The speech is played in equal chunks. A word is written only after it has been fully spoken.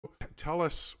tell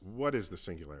us, what is the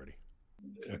singularity?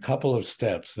 A couple of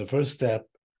steps. The first step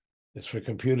is for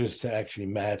computers to actually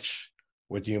match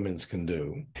what humans can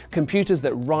do. Computers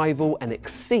that rival and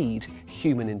exceed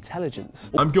human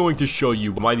intelligence. I'm going to show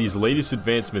you why these latest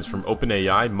advancements from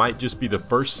OpenAI might just be the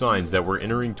first signs that we're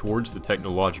entering towards the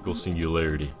technological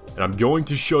singularity. And I'm going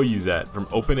to show you that from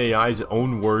OpenAI's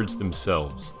own words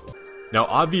themselves. Now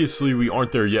obviously we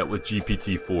aren't there yet with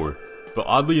GPT-4, but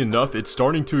oddly enough it's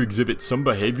starting to exhibit some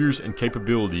behaviors and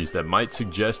capabilities that might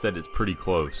suggest that it's pretty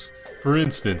close. For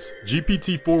instance,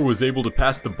 GPT-4 was able to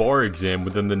pass the bar exam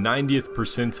within the 90th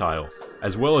percentile,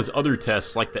 as well as other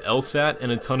tests like the LSAT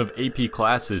and a ton of AP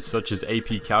classes such as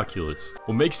AP Calculus.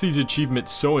 What makes these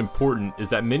achievements so important is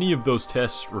that many of those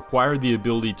tests require the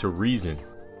ability to reason.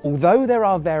 Although there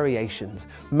are variations,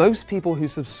 most people who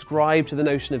subscribe to the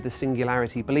notion of the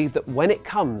singularity believe that when it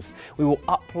comes, we will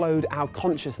upload our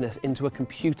consciousness into a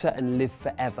computer and live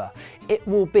forever. It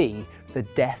will be the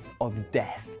death of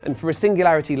death. And for a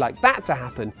singularity like that to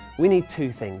happen, we need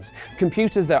two things: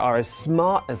 computers that are as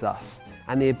smart as us,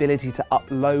 and the ability to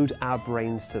upload our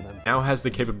brains to them. Now has the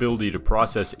capability to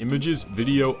process images,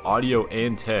 video, audio,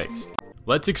 and text.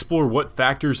 Let's explore what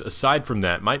factors aside from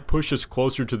that might push us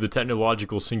closer to the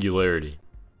technological singularity.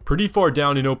 Pretty far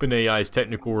down in OpenAI's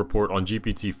technical report on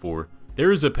GPT-4,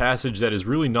 there is a passage that is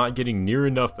really not getting near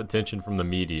enough attention from the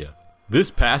media.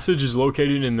 This passage is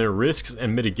located in their risks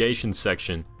and mitigation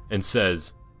section and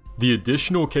says, "The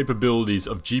additional capabilities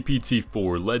of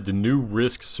GPT-4 led to new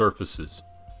risk surfaces.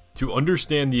 To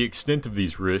understand the extent of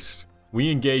these risks,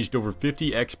 we engaged over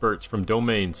 50 experts from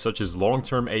domains such as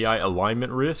long-term AI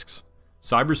alignment risks,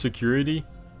 cybersecurity,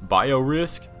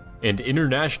 biorisk, and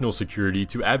international security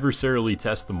to adversarially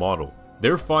test the model.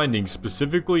 Their findings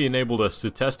specifically enabled us to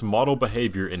test model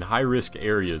behavior in high-risk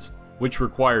areas, which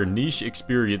require niche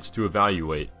experience to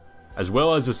evaluate, as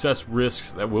well as assess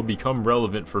risks that will become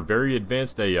relevant for very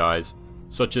advanced AIs,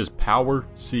 such as power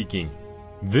seeking."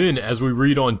 Then, as we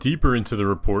read on deeper into the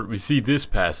report, we see this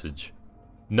passage.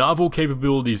 "Novel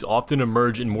capabilities often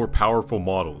emerge in more powerful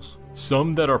models.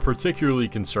 Some that are particularly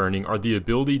concerning are the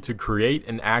ability to create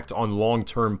and act on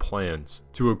long-term plans,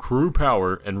 to accrue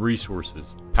power and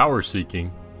resources, power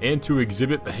seeking, and to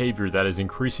exhibit behavior that is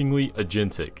increasingly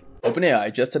agentic."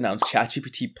 OpenAI just announced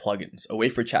ChatGPT plugins, a way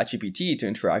for ChatGPT to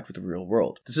interact with the real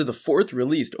world. This is the fourth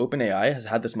release OpenAI has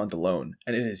had this month alone,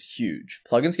 and it is huge.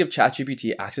 Plugins give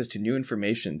ChatGPT access to new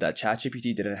information that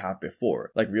ChatGPT didn't have before,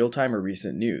 like real-time or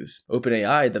recent news.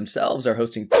 OpenAI themselves are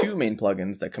hosting two main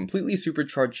plugins that completely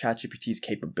supercharge ChatGPT's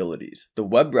capabilities. The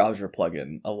web browser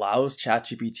plugin allows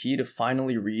ChatGPT to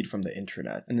finally read from the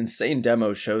internet. An insane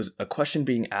demo shows a question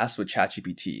being asked with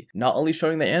ChatGPT, not only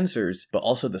showing the answers, but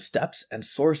also the steps and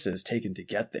sources taken to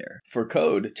get there. For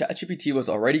code, ChatGPT was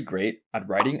already great at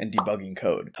writing and debugging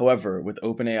code. However, with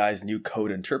OpenAI's new code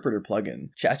interpreter plugin,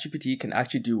 ChatGPT can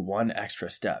actually do one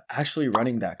extra step, actually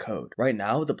running that code. Right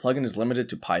now, the plugin is limited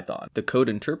to Python. The code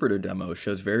interpreter demo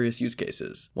shows various use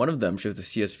cases. One of them shows a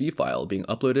CSV file being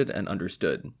uploaded and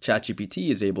understood. ChatGPT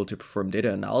is able to perform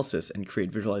data analysis and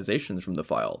create visualizations from the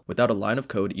file, without a line of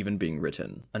code even being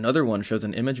written. Another one shows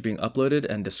an image being uploaded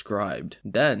and described.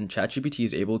 Then, ChatGPT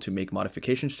is able to make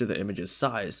modifications to the image's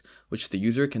size, which the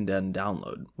user can then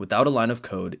download, without a line of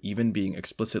code even being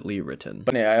explicitly written.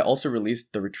 OpenAI also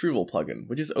released the Retrieval plugin,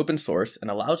 which is open source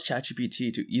and allows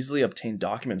ChatGPT to easily obtain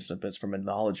document snippets from a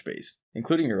knowledge base,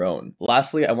 including your own.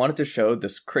 Lastly, I wanted to show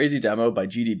this crazy demo by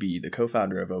GDB, the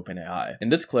co-founder of OpenAI. In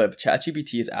this clip,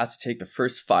 ChatGPT is asked to take the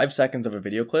first 5 seconds of a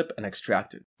video clip and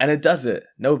extract it. And it does it!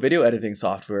 No video editing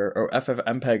software or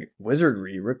FFmpeg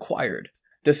wizardry required.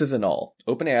 This isn't all.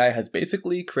 OpenAI has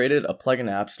basically created a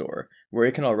plugin app store where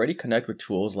it can already connect with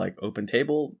tools like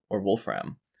OpenTable or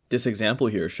Wolfram. This example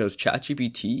here shows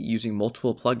ChatGPT using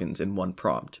multiple plugins in one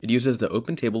prompt. It uses the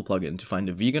OpenTable plugin to find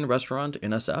a vegan restaurant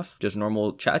in SF, just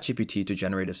normal ChatGPT to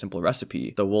generate a simple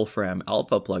recipe, the Wolfram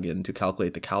Alpha plugin to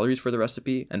calculate the calories for the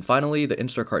recipe, and finally the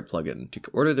Instacart plugin to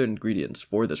order the ingredients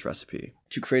for this recipe.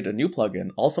 To create a new plugin,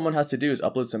 all someone has to do is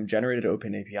upload some generated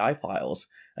OpenAPI files,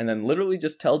 and then literally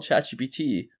just tell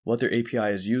ChatGPT what their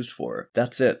API is used for.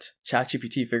 That's it.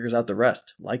 ChatGPT figures out the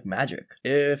rest, like magic.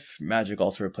 If magic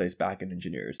also replaced backend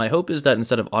engineers. My hope is that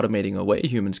instead of automating away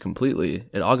humans completely,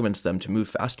 it augments them to move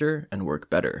faster and work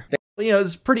better. You know,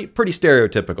 it's pretty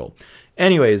stereotypical.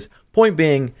 Anyways, point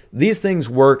being, these things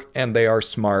work and they are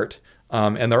smart,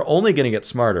 and they're only going to get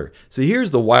smarter. So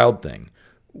here's the wild thing.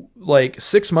 Like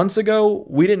 6 months ago,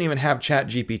 we didn't even have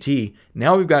ChatGPT.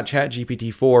 Now we've got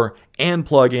ChatGPT 4 and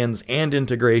plugins and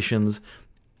integrations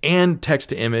and text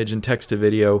to image and text to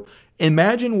video.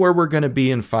 Imagine where we're going to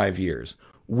be in 5 years.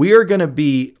 We are going to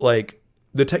be like,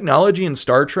 the technology in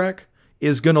Star Trek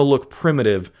is going to look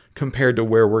primitive compared to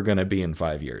where we're going to be in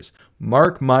 5 years.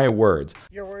 Mark my words.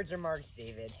 Your words are marked,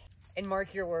 David. And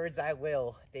mark your words, I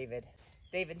will, David.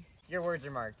 David, your words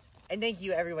are marked. And thank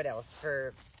you, everyone else,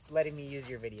 for letting me use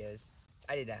your videos.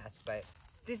 I didn't ask, but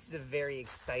this is a very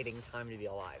exciting time to be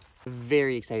alive. A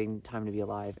very exciting time to be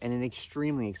alive, and an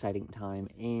extremely exciting time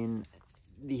in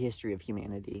the history of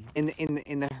humanity, in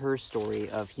the her story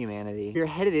of humanity. We're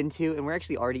headed into, and we're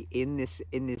actually already in this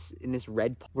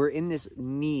red. We're in this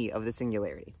knee of the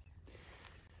singularity.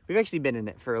 We've actually been in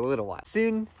it for a little while.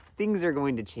 Soon, things are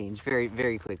going to change very,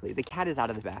 very quickly. The cat is out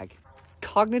of the bag.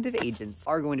 Cognitive agents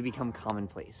are going to become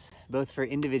commonplace, both for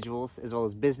individuals as well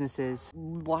as businesses.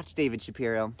 Watch David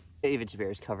Shapiro. David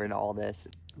Shapiro is covering all this.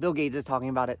 Bill Gates is talking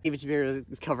about it. David Shapiro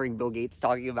is covering Bill Gates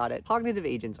talking about it. Cognitive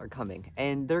agents are coming,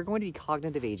 and they're going to be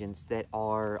cognitive agents that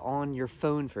are on your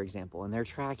phone, for example, and they're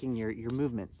tracking your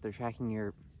movements. They're tracking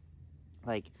your,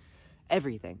 like,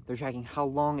 everything. They're tracking how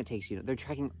long it takes you. They're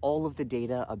tracking all of the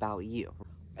data about you.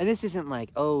 And this isn't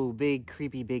like, oh, big,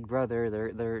 creepy big brother,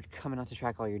 they're coming out to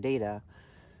track all your data.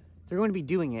 They're going to be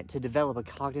doing it to develop a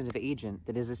cognitive agent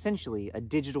that is essentially a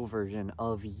digital version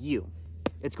of you.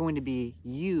 It's going to be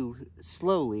you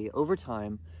slowly, over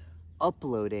time,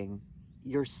 uploading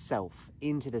yourself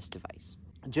into this device.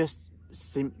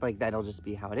 Like, that'll just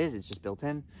be how it is. It's just built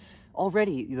in.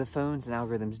 Already, the phones and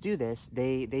algorithms do this.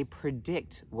 They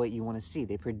predict what you want to see.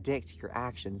 They predict your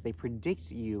actions. They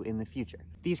predict you in the future.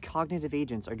 These cognitive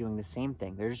agents are doing the same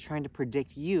thing. They're just trying to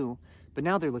predict you, but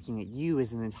now they're looking at you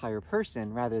as an entire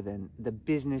person rather than the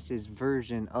business's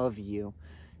version of you,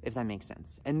 if that makes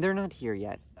sense. And they're not here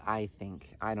yet, I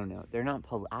think. I don't know. They're not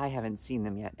public. I haven't seen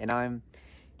them yet, and I'm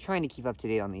trying to keep up to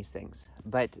date on these things.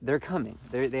 But they're coming.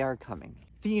 They are coming.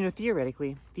 You know,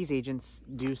 theoretically, these agents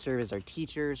do serve as our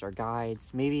teachers, our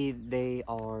guides. Maybe they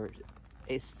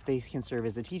can serve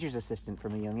as a teacher's assistant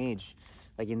from a young age,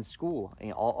 like in school.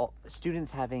 All students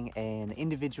having an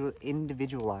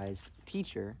individualized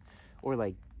teacher or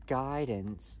like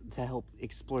guidance to help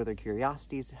explore their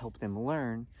curiosities, to help them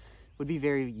learn, would be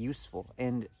very useful.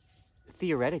 And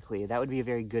theoretically, that would be a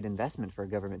very good investment for a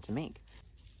government to make.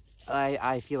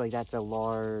 I feel like that's a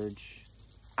large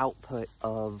output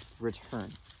of return,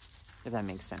 if that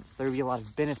makes sense. There would be a lot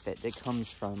of benefit that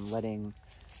comes from letting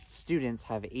students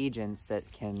have agents that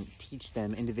can teach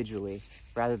them individually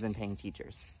rather than paying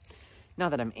teachers. Not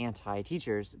that I'm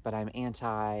anti-teachers, but I'm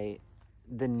anti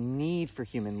the need for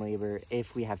human labor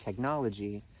if we have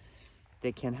technology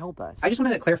that can help us. I just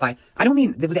want to clarify, I don't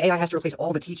mean that the AI has to replace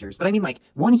all the teachers, but I mean like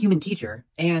one human teacher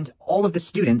and all of the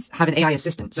students have an AI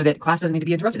assistant so that class doesn't need to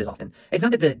be interrupted as often. It's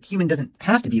not that the human doesn't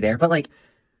have to be there, but like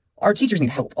our teachers need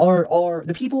help. Our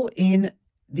the people in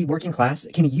the working class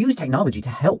can use technology to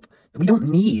help. We don't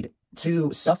need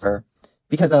to suffer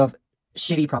because of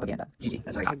shitty propaganda. GG,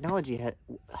 that's what I got. Technology,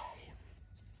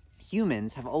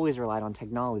 humans have always relied on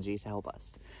technology to help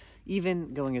us.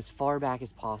 Even going as far back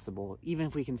as possible, even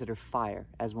if we consider fire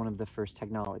as one of the first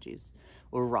technologies,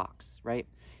 or rocks, right?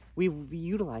 We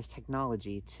utilize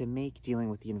technology to make dealing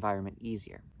with the environment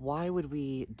easier. Why would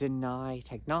we deny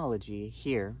technology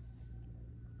here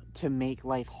to make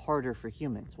life harder for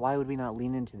humans? Why would we not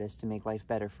lean into this to make life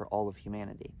better for all of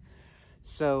humanity?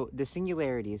 So the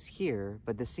singularity is here,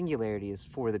 but the singularity is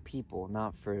for the people,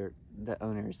 not for the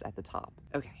owners at the top.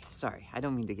 Okay, sorry, I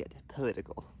don't mean to get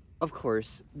political. Of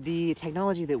course, the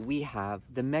technology that we have,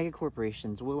 the mega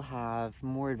corporations will have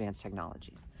more advanced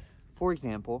technology. For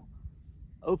example,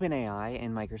 OpenAI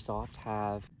and Microsoft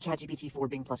have ChatGPT 4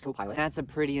 Bing plus Copilot. That's a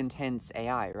pretty intense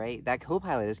AI, right? That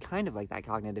Copilot is kind of like that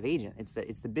cognitive agent. It's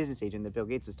the business agent that Bill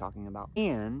Gates was talking about.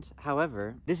 And,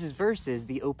 however, this is versus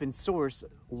the open source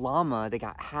Llama that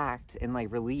got hacked and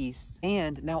like released.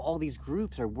 And now all these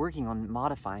groups are working on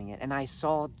modifying it. And I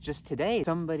saw just today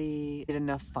somebody did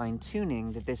enough fine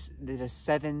tuning that there's a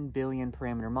 7 billion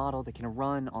parameter model that can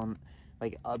run on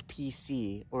like a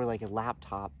PC or like a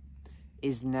laptop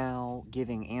is now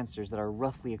giving answers that are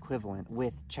roughly equivalent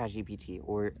with ChatGPT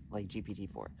or like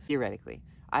GPT-4. Theoretically,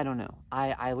 I don't know.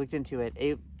 I looked into it.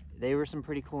 They were some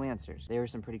pretty cool answers.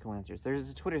 There's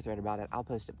a Twitter thread about it. I'll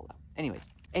post it below. Anyways,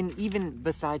 and even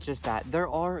besides just that, there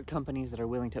are companies that are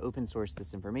willing to open source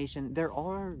this information. There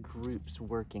are groups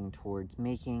working towards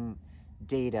making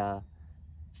data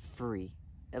free.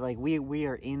 Like we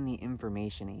are in the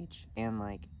information age, and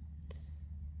like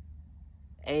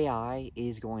AI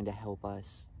is going to help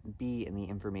us be in the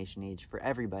information age for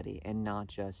everybody and not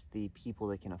just the people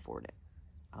that can afford it.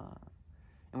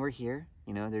 And we're here,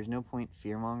 you know, there's no point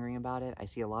fear-mongering about it. I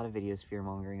see a lot of videos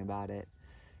fear-mongering about it.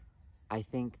 I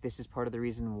think this is part of the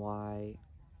reason why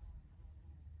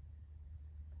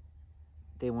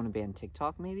they want to ban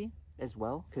TikTok, maybe. as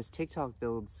well, because TikTok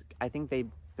I think they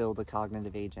build a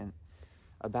cognitive agent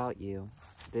about you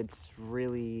that's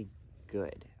really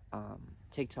good.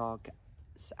 TikTok's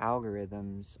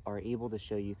algorithms are able to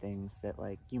show you things that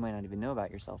like you might not even know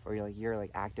about yourself, or you're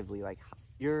like actively like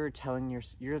you're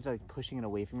like pushing it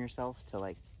away from yourself to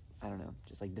like, I don't know,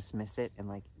 just like dismiss it and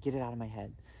like get it out of my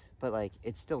head, but like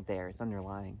it's still there, it's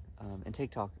underlying, and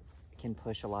TikTok can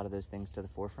push a lot of those things to the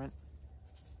forefront,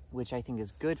 which I think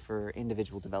is good for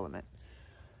individual development.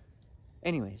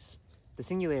 Anyways, the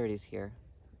singularity is here.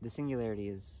 The singularity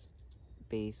is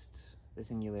based. The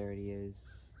singularity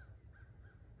is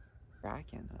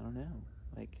racking. I don't know.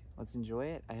 Like, let's enjoy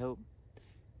it. I hope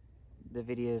the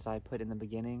videos I put in the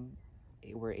beginning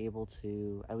were able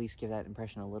to at least give that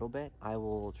impression a little bit. I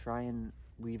will try and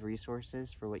leave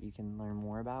resources for what you can learn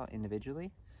more about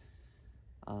individually.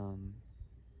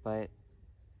 But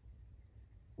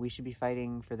we should be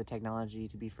fighting for the technology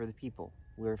to be for the people.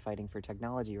 We're fighting for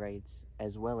technology rights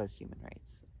as well as human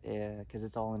rights, because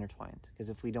it's all intertwined. Because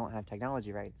if we don't have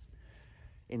technology rights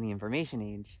in the information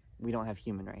age, we don't have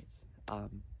human rights.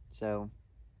 So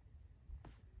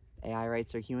AI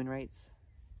rights are human rights?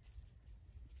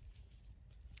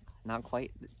 Not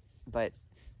quite, but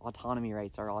autonomy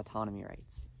rights are autonomy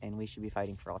rights, and we should be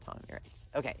fighting for autonomy rights.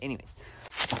 Okay, anyways.